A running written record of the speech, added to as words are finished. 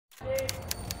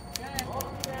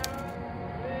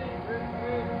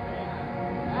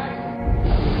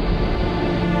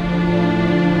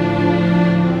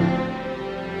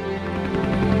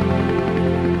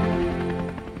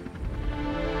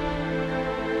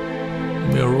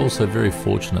We are also very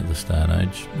fortunate this day and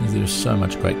age, as there is so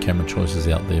much great camera choices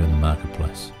out there in the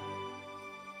marketplace.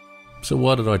 So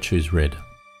why did I choose Red?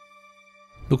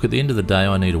 Look, at the end of the day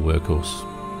I need a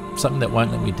workhorse, something that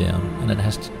won't let me down, and it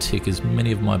has to tick as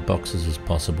many of my boxes as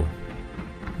possible.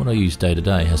 What I use day to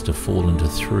day has to fall into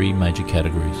three major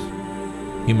categories.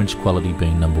 Image quality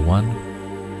being number one.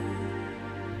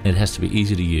 It has to be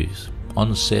easy to use,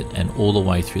 on set and all the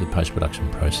way through the post-production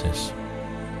process.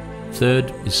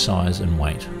 Third is size and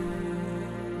weight.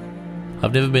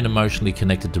 I've never been emotionally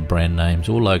connected to brand names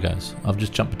or logos. I've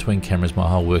just jumped between cameras my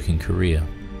whole working career.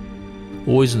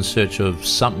 Always in search of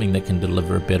something that can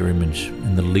deliver a better image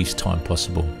in the least time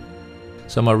possible.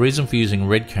 So my reason for using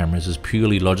Red cameras is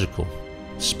purely logical.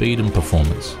 Speed and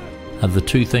performance are the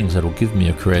two things that will give me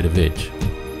a creative edge.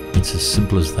 It's as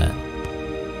simple as that.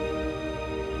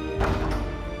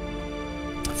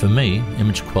 For me,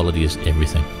 image quality is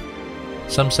everything.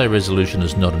 Some say resolution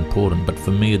is not important, but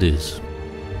for me it is.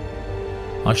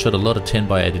 I shot a lot of 10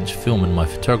 by 8 inch film in my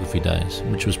photography days,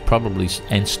 which was probably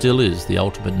and still is the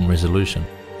ultimate in resolution.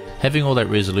 Having all that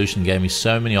resolution gave me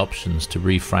so many options to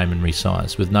reframe and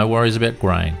resize with no worries about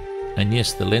grain, and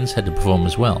yes, the lens had to perform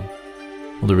as well,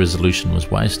 or the resolution was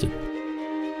wasted.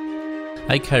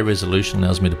 8K resolution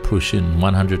allows me to push in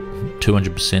 100,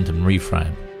 200% and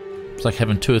reframe. It's like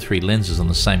having 2 or 3 lenses on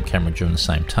the same camera during the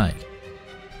same take.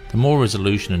 The more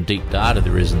resolution and deep data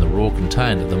there is in the raw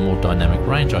container, the more dynamic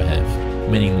range I have,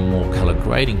 meaning the more colour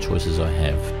grading choices I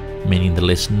have, meaning the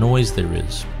less noise there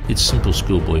is. It's simple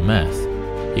schoolboy math.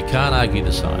 You can't argue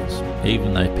the science,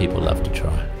 even though people love to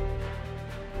try.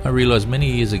 I realised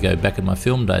many years ago back in my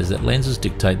film days that lenses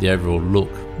dictate the overall look,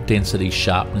 density,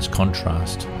 sharpness,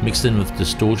 contrast, mixed in with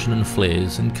distortion and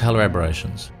flares and colour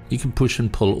aberrations. You can push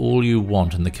and pull all you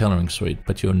want in the colouring suite,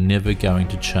 but you're never going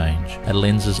to change a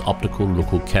lens's optical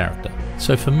look or character.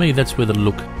 So for me, that's where the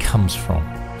look comes from.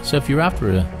 So if you're after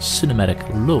a cinematic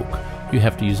look, you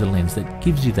have to use a lens that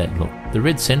gives you that look. The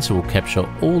Red sensor will capture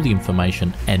all the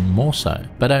information and more so,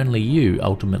 but only you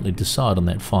ultimately decide on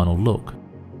that final look.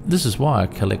 This is why I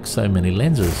collect so many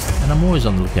lenses, and I'm always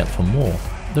on the lookout for more.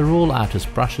 They're all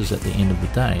artist brushes at the end of the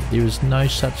day. There is no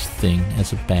such thing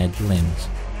as a bad lens.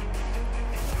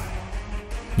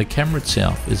 The camera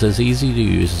itself is as easy to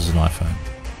use as an iPhone.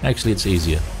 Actually, it's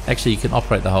easier. Actually, you can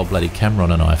operate the whole bloody camera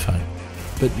on an iPhone.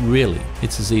 But really,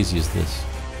 it's as easy as this.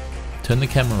 Turn the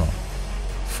camera on.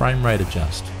 Frame rate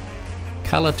adjust.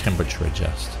 Color temperature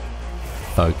adjust.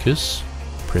 Focus.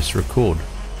 Press record.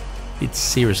 It's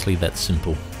seriously that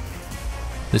simple.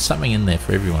 There's something in there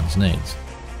for everyone's needs.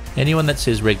 Anyone that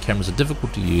says Red cameras are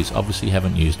difficult to use obviously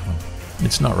haven't used one.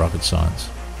 It's not rocket science.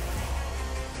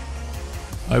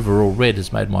 Overall, Red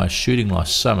has made my shooting life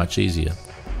so much easier.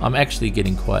 I'm actually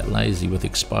getting quite lazy with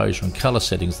exposure and colour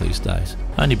settings these days,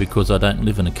 only because I don't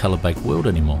live in a colour-baked world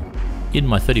anymore. In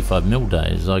my 35mm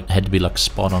days, I had to be like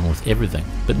spot on with everything,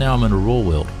 but now I'm in a raw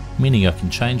world, meaning I can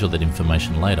change all that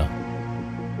information later.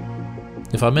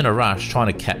 If I'm in a rush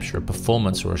trying to capture a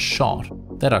performance or a shot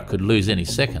that I could lose any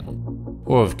second,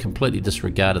 or I've completely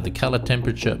disregarded the colour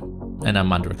temperature and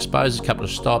I'm underexposed a couple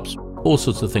of stops, all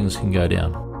sorts of things can go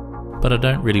down. But I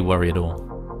don't really worry at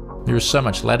all. There is so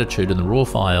much latitude in the raw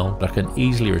file that I can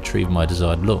easily retrieve my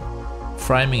desired look.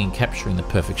 Framing and capturing the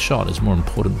perfect shot is more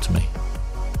important to me.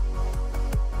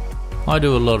 I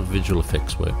do a lot of visual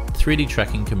effects work. 3D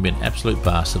tracking can be an absolute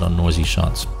bastard on noisy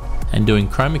shots, and doing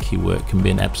chroma key work can be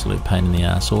an absolute pain in the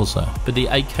ass also, but the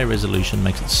 8K resolution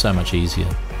makes it so much easier.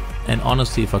 And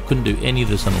honestly, if I couldn't do any of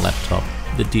this on a laptop,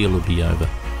 the deal would be over.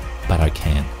 But I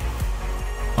can.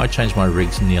 I change my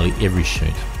rigs nearly every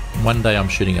shoot. One day I'm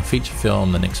shooting a feature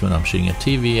film, the next one I'm shooting a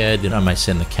TV ad, then I may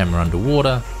send the camera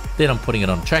underwater, then I'm putting it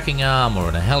on a tracking arm or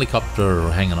in a helicopter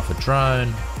or hanging off a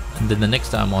drone, and then the next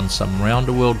day I'm on some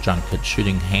round-the-world junket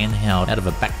shooting handheld out of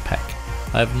a backpack.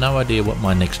 I have no idea what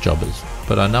my next job is,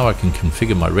 but I know I can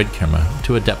configure my Red camera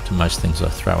to adapt to most things I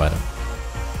throw at it.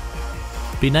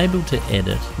 Being able to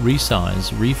edit,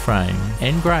 resize, reframe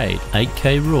and grade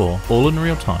 8K RAW all in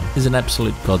real time is an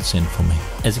absolute godsend for me,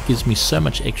 as it gives me so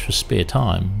much extra spare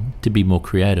time to be more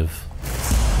creative.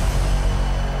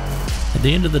 At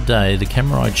the end of the day, the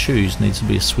camera I choose needs to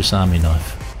be a Swiss Army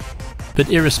knife. But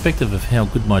irrespective of how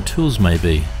good my tools may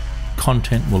be,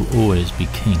 content will always be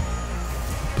king.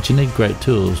 But you need great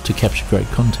tools to capture great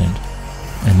content,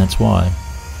 and that's why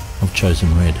I've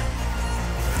chosen Red.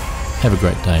 Have a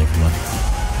great day, everyone.